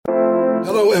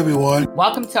Hello, everyone.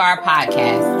 Welcome to our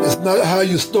podcast. It's not how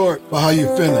you start, but how you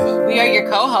finish. We are your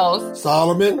co-hosts,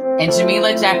 Solomon and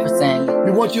Jamila Jefferson.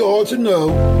 We want you all to know,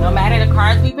 no matter the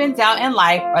cards we've been dealt in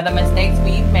life or the mistakes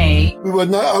we've made, we will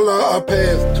not allow our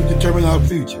past to determine our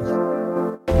future.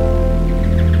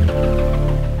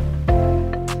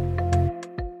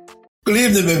 Good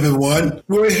evening, everyone.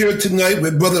 We're here tonight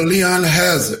with Brother Leon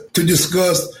Hazard to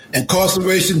discuss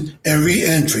incarceration and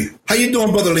reentry. How you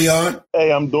doing, Brother Leon?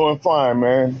 Hey, I'm doing fine,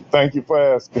 man. Thank you for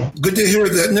asking. Good to hear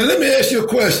that. Now, let me ask you a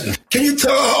question. Can you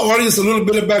tell our audience a little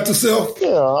bit about yourself?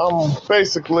 Yeah,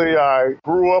 I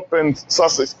grew up in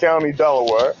Sussex County,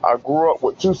 Delaware. I grew up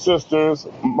with two sisters,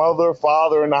 mother,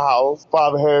 father in the house.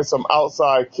 Father had some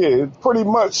outside kids. Pretty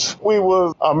much, we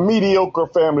was a mediocre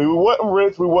family. We wasn't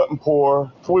rich, we wasn't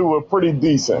poor. We were pretty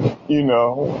decent, you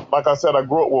know. Like I said, I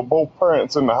grew up with both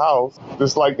parents in the house,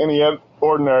 just like any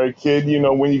ordinary kid. You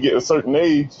know, when you get a certain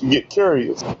age, you get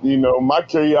curious. You know, my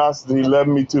curiosity led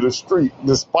me to the street.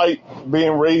 Despite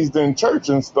being raised in church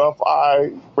and stuff,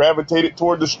 I gravitated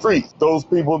toward the streets. Those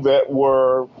people that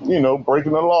were, you know,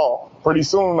 breaking the law. Pretty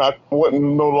soon, I wasn't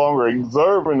no longer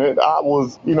observing it. I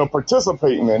was,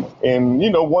 participating in it. And,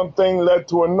 one thing led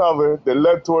to another that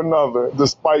led to another.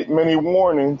 Despite many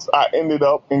warnings, I ended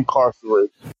up incarcerated.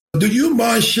 Do you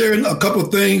mind sharing a couple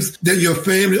of things that your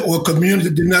family or community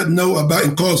did not know about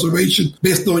incarceration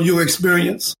based on your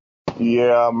experience?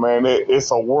 Yeah, man, it's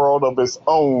a world of its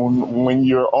own when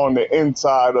you're on the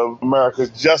inside of America's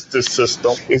justice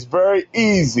system. It's very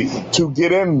easy to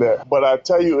get in there, but I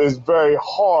tell you, it's very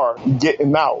hard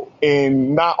getting out.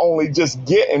 And not only just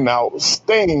getting out,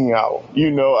 staying out. A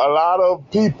lot of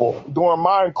people during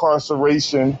my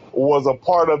incarceration was a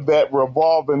part of that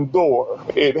revolving door.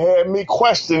 It had me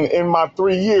question in my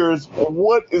 3 years,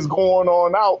 what is going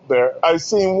on out there? I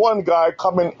seen one guy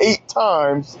come in 8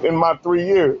 times in my 3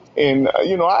 years. And,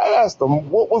 I asked him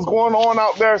what was going on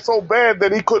out there so bad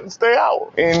that he couldn't stay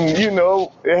out. And,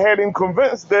 it had him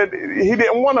convinced that he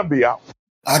didn't want to be out.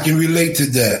 I can relate to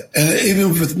that. And even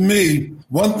with me,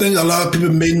 one thing a lot of people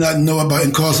may not know about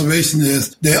incarceration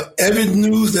is that every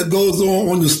news that goes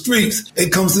on the streets,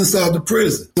 it comes inside the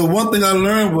prison. So one thing I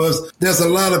learned was there's a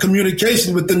lot of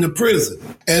communication within the prison.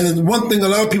 And one thing a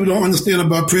lot of people don't understand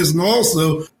about prison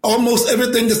also, almost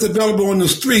everything that's available on the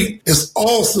street is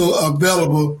also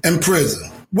available in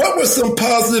prison. What were some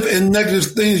positive and negative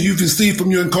things you've received from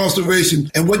your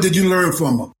incarceration, and what did you learn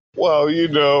from them? Well,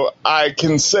 I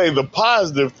can say the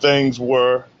positive things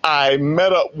were I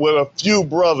met up with a few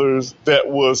brothers that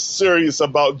was serious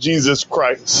about Jesus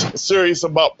Christ, serious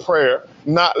about prayer,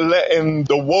 not letting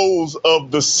the woes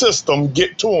of the system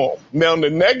get to them. Now,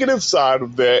 the negative side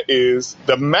of that is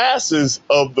the masses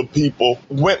of the people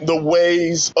went the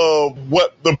ways of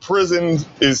what the prison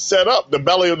is set up, the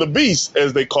belly of the beast,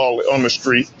 as they call it on the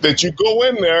street, that you go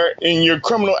in there and your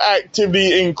criminal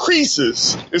activity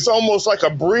increases. It's almost like a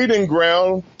breeding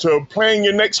ground to planning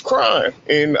your next crime.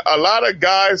 And a lot of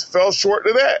guys fell short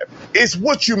of that. It's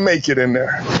what you make it in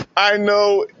there. I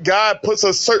know God puts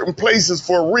us certain places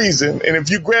for a reason, and if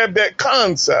you grab that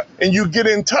concept and you get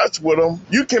in touch with them,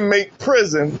 you can make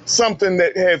prison something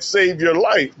that has saved your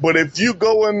life. But if you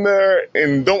go in there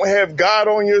and don't have God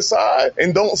on your side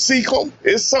and don't seek him,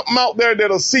 it's something out there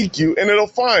that'll seek you and it'll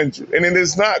find you. And it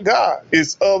is not God.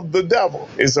 It's of the devil.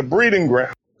 It's a breeding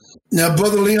ground. Now,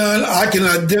 Brother Leon, I can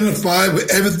identify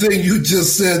with everything you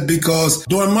just said because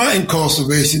during my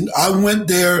incarceration, I went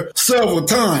there several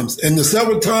times. And the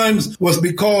several times was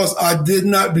because I did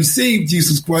not receive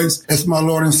Jesus Christ as my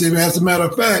Lord and Savior. As a matter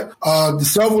of fact, the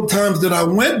several times that I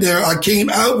went there, I came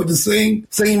out with the same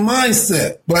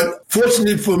mindset. But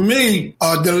fortunately for me,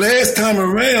 the last time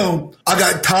around, I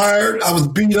got tired. I was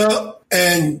beat up.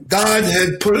 And God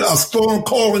had put a strong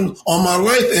calling on my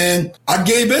life, and I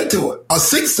gave into it. I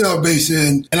seek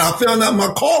salvation, and I found out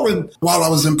my calling while I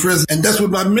was in prison. And that's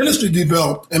what my ministry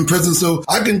developed in prison. So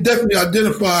I can definitely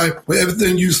identify with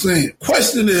everything you're saying.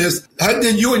 Question is, how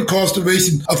did your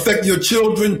incarceration affect your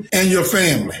children and your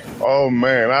family? Oh,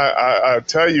 man, I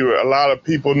tell you, a lot of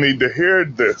people need to hear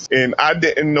this. And I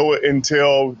didn't know it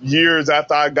until years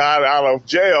after I got out of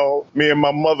jail. Me and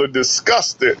my mother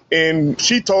discussed it. And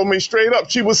she told me straight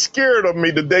up, she was scared of me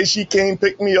the day she came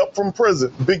pick me up from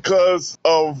prison because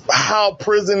of how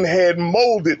prison had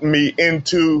molded me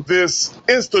into this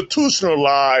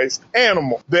institutionalized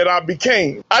animal that I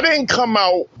became. I didn't come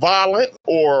out violent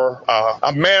or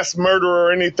a mass murderer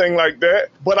or anything like that,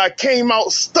 but I came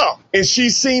out stuck. And she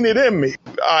seen it in me.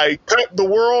 I cut the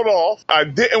world off. I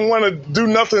didn't want to do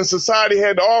nothing society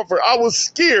had to offer. I was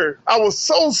scared. I was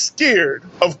so scared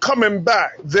of coming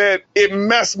back that it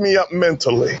messed me up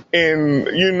mentally. And And,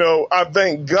 I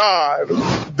thank God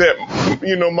that,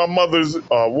 my mother's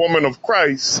a woman of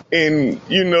Christ, and,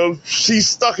 she's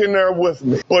stuck in there with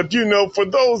me. But, for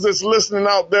those that's listening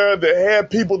out there that have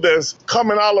people that's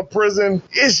coming out of prison,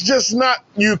 it's just not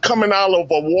you coming out of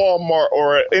a Walmart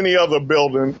or any other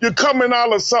building. You're coming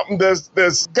out of something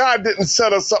that's God didn't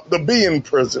set us up to be in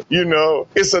prison.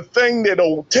 It's a thing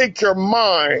that'll take your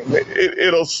mind.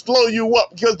 It'll slow you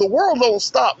up, because the world don't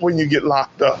stop when you get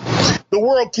locked up. The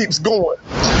world keeps going.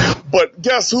 But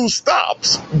guess who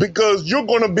stops? Because you're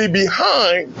going to be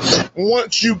behind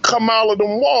once you come out of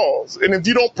them walls. And if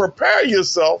you don't prepare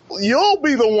yourself, you'll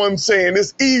be the one saying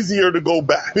it's easier to go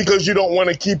back because you don't want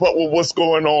to keep up with what's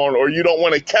going on, or you don't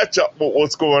want to catch up with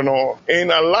what's going on. And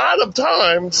a lot of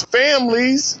times,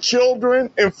 families, children,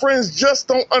 and friends just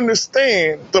don't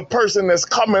understand the person that's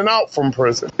coming out from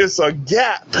prison. It's a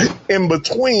gap in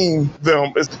between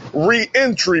them. It's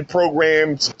re-entry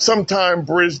programs sometimes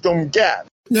bridge them gaps.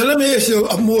 Now, let me ask you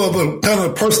more of a kind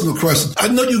of personal question. I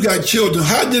know you got children.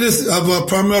 How did this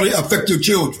primarily affect your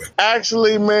children?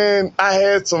 Actually, man, I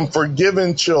had some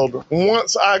forgiving children.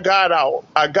 Once I got out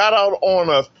on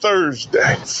a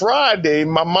Thursday. Friday,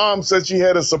 my mom said she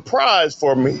had a surprise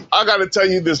for me. I got to tell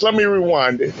you this. Let me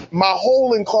rewind it. My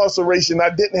whole incarceration,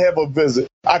 I didn't have a visit.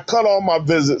 I cut all my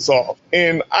visits off,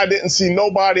 and I didn't see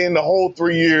nobody in the whole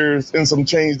 3 years and some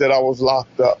change that I was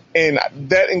locked up. And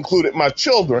that included my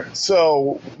children.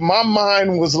 So my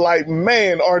mind was like,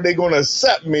 man, are they going to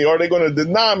accept me? Are they going to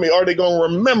deny me? Are they going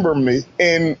to remember me?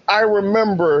 And I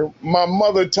remember my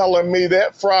mother telling me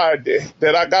that Friday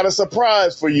that I got a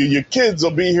surprise for you. Your kids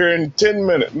will be here in 10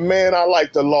 minutes. Man, I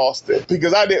like to lost it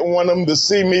because I didn't want them to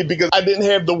see me because I didn't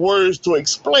have the words to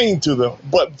explain to them.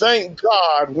 But thank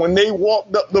God when they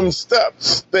walked up them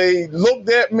steps, they looked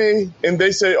at me and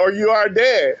they said, "Are you our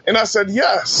dad?" And I said,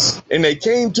 "Yes." And they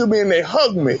came to me and they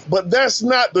hugged me. But that's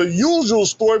not the usual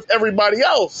story for everybody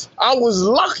else. I was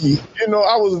lucky.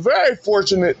 I was very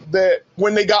fortunate that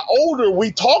when they got older,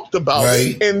 we talked about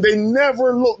it, and they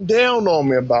never looked down on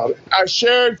me about it. I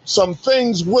shared some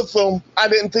things with them I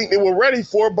didn't think they were ready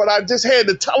for, but I just had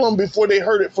to tell them before they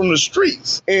heard it from the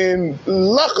streets. And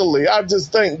luckily, I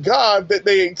just thank God that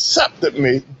they accepted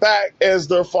me back as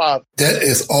their father. That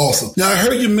is awesome. Now, I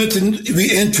heard you mention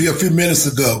re-entry a few minutes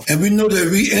ago, and we know that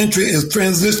re-entry is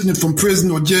transitioning from prison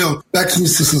or jail back into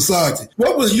society.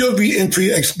 What was your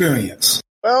re-entry experience?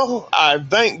 Well, I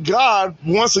thank God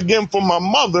once again for my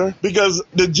mother, because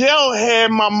the jail had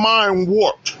my mind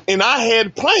warped and I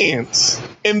had plans,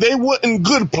 and they weren't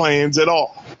good plans at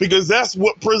all, because that's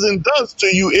what prison does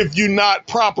to you if you're not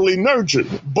properly nurtured.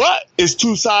 But it's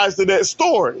two sides to that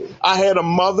story. I had a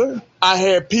mother. I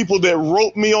had people that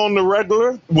wrote me on the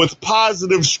regular with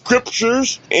positive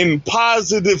scriptures and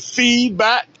positive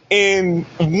feedback. And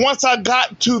once I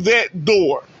got to that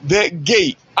door, that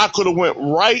gate, I could have went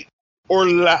right or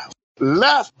left.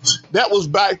 Left, that was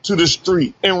back to the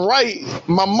street. And right,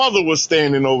 my mother was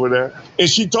standing over there. And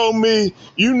she told me,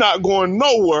 "You're not going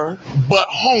nowhere but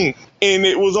home." And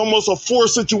it was almost a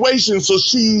forced situation. So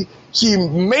she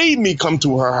made me come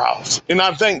to her house. And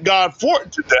I thank God for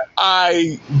it today.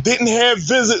 I didn't have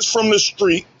visits from the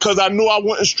street because I knew I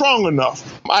wasn't strong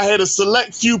enough. I had a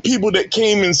select few people that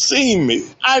came and seen me.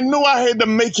 I knew I had to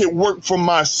make it work for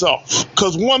myself.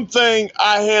 Because one thing,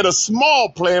 I had a small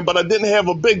plan, but I didn't have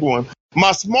a big one.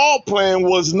 My small plan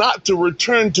was not to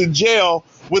return to jail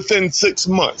within 6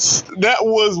 months. That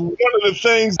was one of the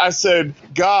things I said,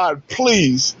 God,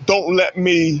 please don't let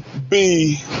me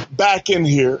be back in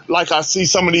here like I see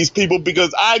some of these people,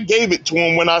 because I gave it to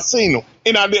them when I seen them.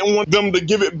 And I didn't want them to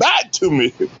give it back to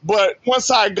me. But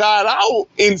once I got out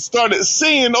and started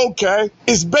seeing, okay,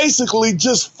 it's basically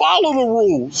just follow the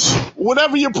rules.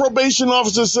 Whatever your probation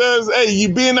officer says, hey, you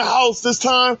be in the house this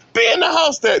time, be in the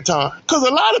house that time. Because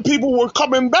a lot of people were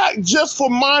coming back just for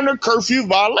minor curfew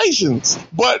violations.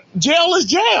 But jail is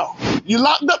jail. You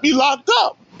locked up, you locked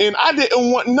up. And I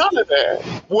didn't want none of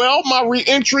that. Well, my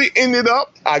reentry ended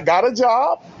up, I got a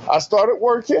job. I started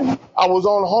working. I was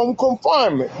on home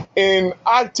confinement. And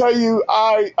I tell you,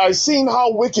 I seen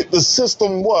how wicked the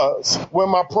system was when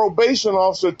my probation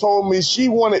officer told me she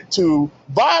wanted to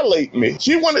violate me.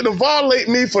 She wanted to violate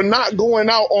me for not going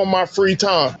out on my free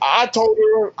time. I told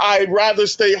her I'd rather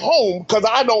stay home because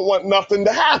I don't want nothing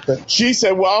to happen. She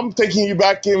said, well, I'm taking you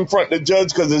back in front of the judge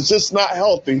because it's just not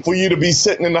healthy for you to be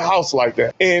sitting in the house like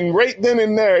that. And right then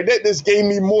and there, that just gave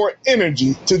me more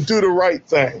energy to do the right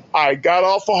thing. I got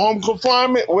off of home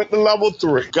confinement, went to level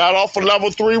 3. Got off of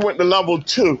level 3, went to level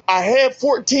 2. I had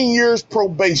 14 years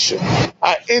probation.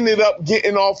 I ended up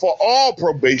getting off of all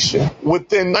probation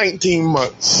within 19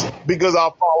 months because I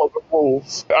followed the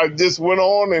rules. I just went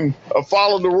on and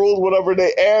followed the rules. Whatever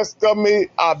they asked of me,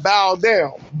 I bowed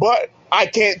down. But I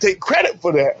can't take credit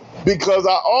for that because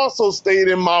I also stayed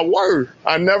in my word.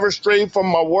 I never strayed from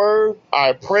my word.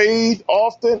 I prayed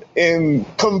often, and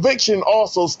conviction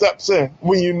also steps in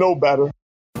when you know better.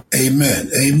 Amen.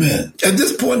 Amen. At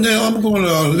this point now, I'm going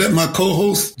to let my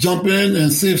co-host jump in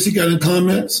and see if she got any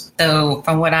comments. So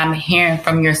from what I'm hearing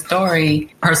from your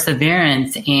story,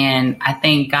 perseverance, and I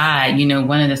thank God,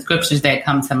 one of the scriptures that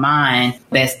come to mind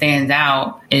that stands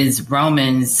out is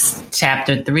Romans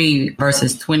chapter 3,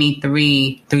 verses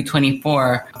 23 through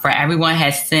 24. For everyone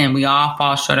has sinned. We all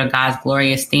fall short of God's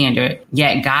glorious standard.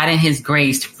 Yet God in his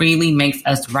grace freely makes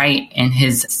us right in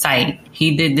his sight.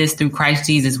 He did this through Christ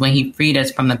Jesus when he freed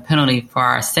us from the penalty for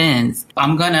our sins.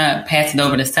 I'm going to pass it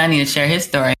over to Sonny to share his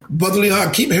story. Brother Leon,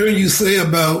 I keep hearing you say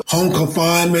about home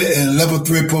confinement and level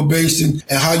 3 probation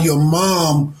and how your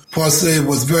mom, per se,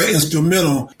 was very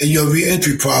instrumental in your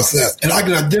reentry process. And I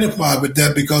can identify with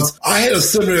that because I had a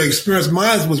similar experience.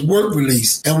 Mine was work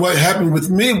release. And what happened with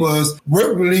me was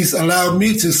work release allowed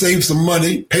me to save some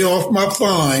money, pay off my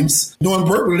fines. Doing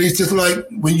work release, just like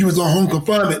when you was on home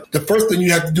confinement, the first thing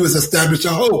you have to do is establish a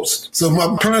host. So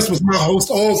my parents was my host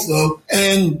also,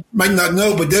 and might not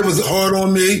know, but they was hard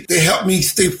on me. They helped me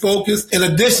stay focused in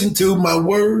addition to my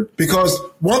word, because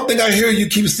one thing I hear you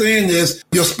keep saying is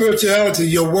your spirituality,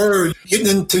 your word, getting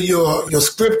into your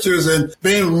scriptures and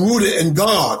being rooted in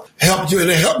God helped you. And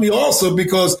it helped me also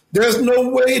because there's no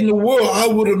way in the world I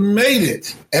would have made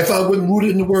it if I wasn't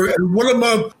rooted in the word. And one of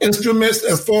my instruments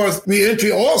as far as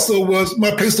reentry also was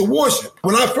my place of worship.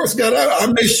 When I first got out,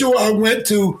 I made sure I went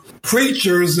to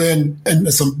preachers and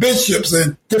some bishops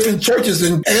and different churches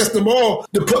and asked them all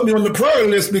to put me on the prayer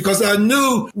list because I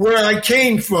knew where I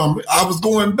came from. I was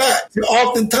going back.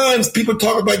 Oftentimes people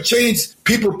talk about change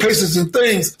people, places, and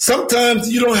things.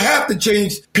 Sometimes you don't have to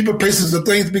change people, places, and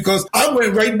things because I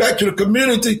went right back to the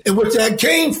community in which I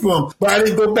came from, but I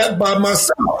didn't go back by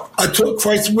myself. I took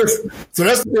Christ with me. So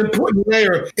that's the important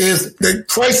layer is the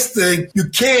Christ thing. You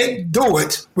can't do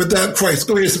it without Christ.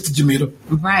 Go ahead, Sister Jamila.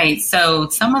 Right. So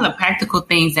some of the practical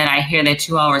things that I hear that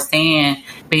you all were saying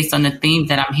based on the themes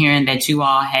that I'm hearing that you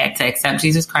all had to accept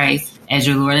Jesus Christ as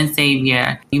your Lord and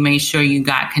Savior. You made sure you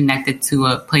got connected to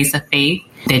a place of faith,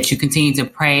 that you continue to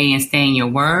pray and stay in your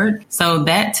word. So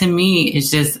that to me is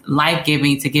just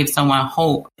life-giving to give someone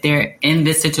hope. They're in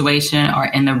this situation or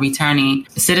in the returning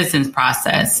citizens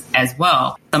process as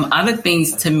well. Some other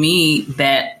things to me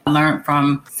that I learned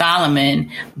from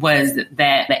Solomon was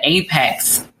that the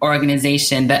APEX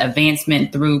organization, the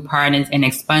Advancement Through Pardons and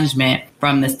Expungement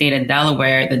from the state of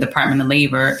Delaware, the Department of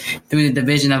Labor, through the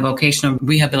Division of Vocational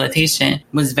Rehabilitation,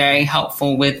 was very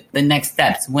helpful with the next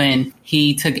steps when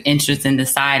he took interest in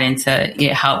deciding to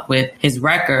get help with his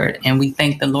record. And we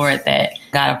thank the Lord that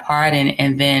got a pardon,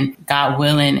 and then God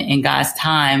willing, in God's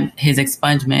time, his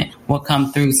expungement will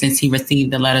come through since he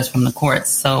received the letters from the courts.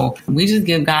 So we just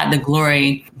give God the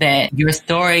glory that your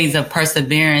stories of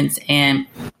perseverance and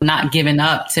not giving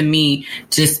up, to me,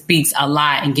 just speaks a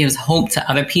lot and gives hope to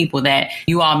other people that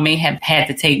you all may have had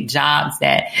to take jobs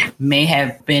that may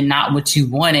have been not what you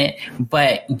wanted,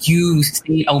 but you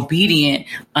stayed obedient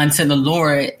unto the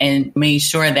Lord and made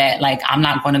sure that, like, I'm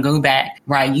not going to go back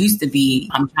where I used to be.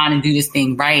 I'm trying to do this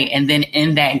thing right. And then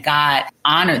in that, God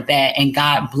honored that, and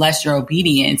God blessed your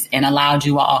obedience and allowed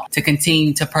you all to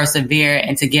continue to persevere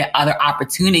and to get other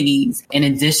opportunities in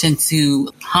addition to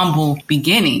humble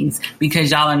beginnings, because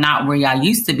y'all are not where y'all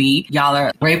used to be. Y'all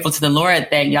are grateful to the Lord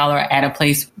that y'all are at a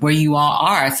place where you all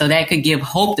are. So that could give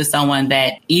hope to someone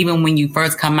that even when you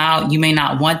first come out, you may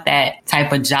not want that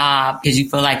type of job because you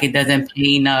feel like it doesn't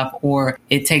pay enough or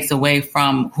it takes away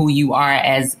from who you are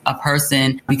as a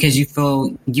person because you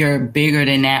feel you're bigger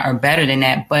than that or better than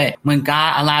that. But when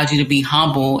God allows you to be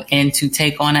humble and to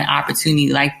take on an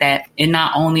opportunity like that, it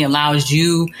not only allows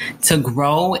you to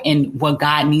grow in what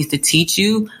God needs to teach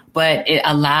you, but it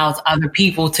allows other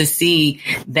people to see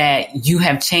that you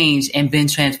have changed and been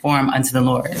transformed unto the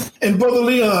Lord. And Brother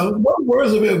Leon, what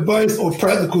words of advice or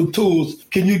practical tools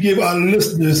can you give our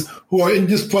listeners who are in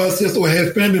this process or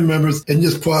have family members in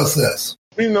this process?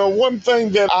 You know, one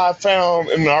thing that I found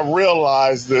and I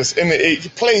realized this, and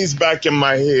it plays back in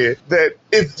my head, that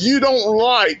if you don't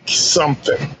like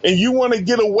something and you want to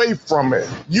get away from it,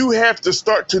 you have to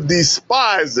start to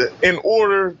despise it in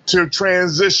order to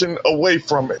transition away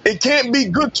from it. It can't be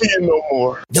good to you no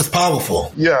more. That's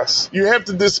powerful. Yes, you have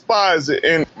to despise it.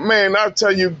 And man, I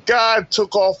tell you, God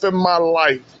took off in my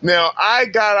life. Now, I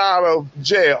got out of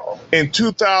jail in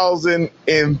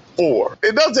 2004.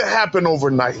 It doesn't happen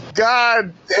overnight.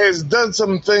 God has done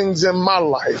some things in my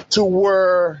life to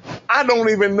where I don't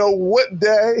even know what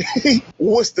day,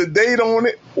 what's the date on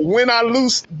it, when I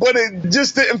loosed, but it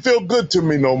just didn't feel good to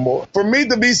me no more. For me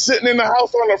to be sitting in the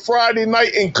house on a Friday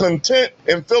night and content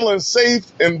and feeling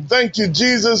safe, and thank you,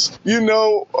 Jesus, you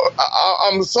know,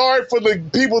 I'm sorry for the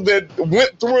people that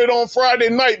went through it on Friday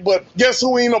night, but guess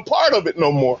who ain't a part of it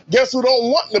no more? Guess who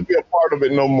don't want to be a part of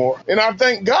it no more? And I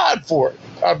thank God for it.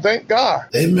 I thank God.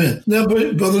 Amen. Now,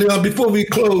 Brother Leon, before we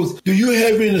close, do you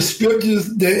have any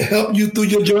scriptures that help you through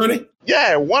your journey?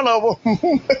 Yeah, one of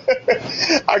them.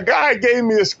 A guy gave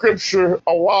me a scripture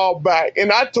a while back,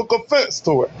 and I took offense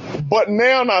to it. But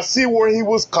now I see where he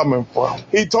was coming from.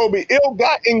 He told me,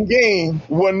 ill-gotten gain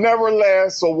will never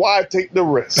last, so why take the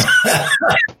risk?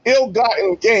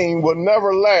 Ill-gotten gain will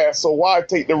never last, so why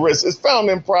take the risk? It's found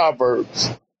in Proverbs.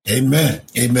 Amen.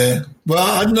 Amen. Well,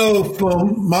 I know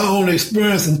from my own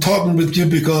experience in talking with you,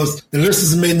 because the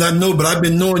listeners may not know, but I've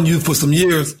been knowing you for some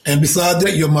years. And besides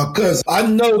that, you're my cousin. I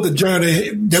know the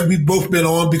journey that we've both been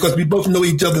on, because we both know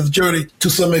each other's journey to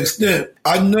some extent.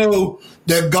 I know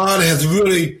that God has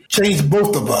really changed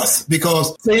both of us,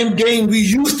 because same game we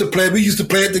used to play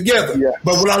it together. Yes.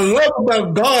 But what I love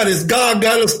about God is God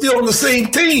got us still on the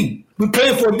same team. We're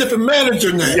playing for a different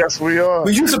manager now. Yes, we are.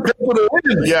 We used to play for the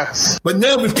enemy. Yes. But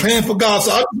now we're playing for God. So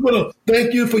I just want to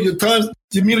thank you for your time.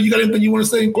 Jamila, you got anything you want to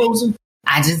say in closing?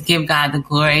 I just give God the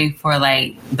glory for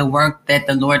the work that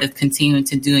the Lord is continuing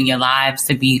to do in your lives,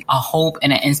 to be a hope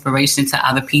and an inspiration to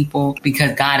other people,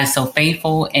 because God is so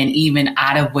faithful. And even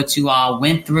out of what you all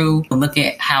went through, look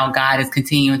at how God is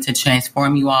continuing to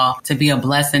transform you all to be a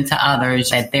blessing to others,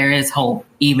 that there is hope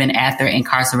even after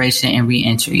incarceration and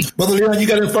reentry. Brother Leon, you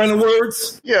got any final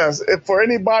words? Yes. If for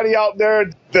anybody out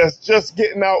there that's just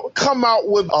getting out, come out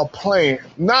with a plan.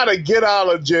 Not a get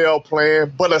out of jail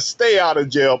plan, but a stay out of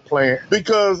jail plan.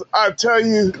 Because I tell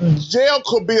you, jail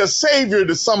could be a savior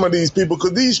to some of these people,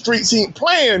 because these streets ain't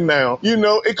playing now. You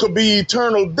know, it could be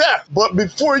eternal death. But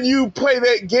before you play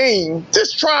that game,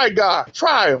 just try God.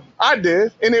 Try him. I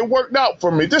did, and it worked out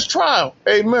for me. Just try him.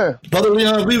 Amen. Brother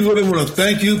Leon, we really want to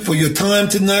thank you for your time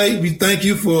tonight. We thank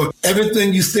you for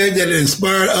everything you said that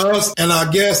inspired us and our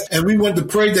guests. And we want to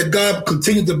pray that God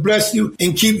continue to bless you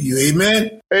and keep you.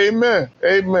 Amen. Amen.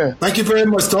 Amen. Thank you very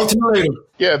much. Talk to you later.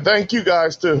 Yeah, thank you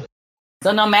guys too.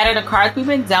 So no matter the cards we've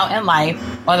been dealt in life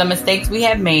or the mistakes we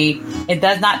have made, it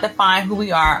does not define who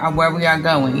we are or where we are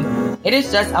going. It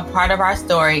is just a part of our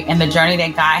story and the journey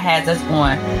that God has us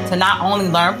on, to not only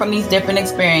learn from these different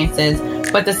experiences,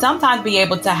 but to sometimes be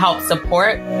able to help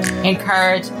support,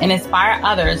 encourage, and inspire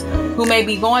others who may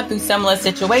be going through similar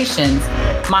situations.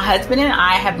 My husband and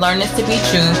I have learned this to be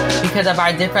true because of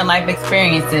our different life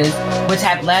experiences, which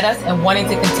have led us in wanting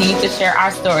to continue to share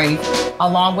our stories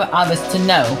along with others, to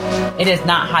know it is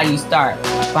not how you start,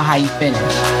 but how you finish.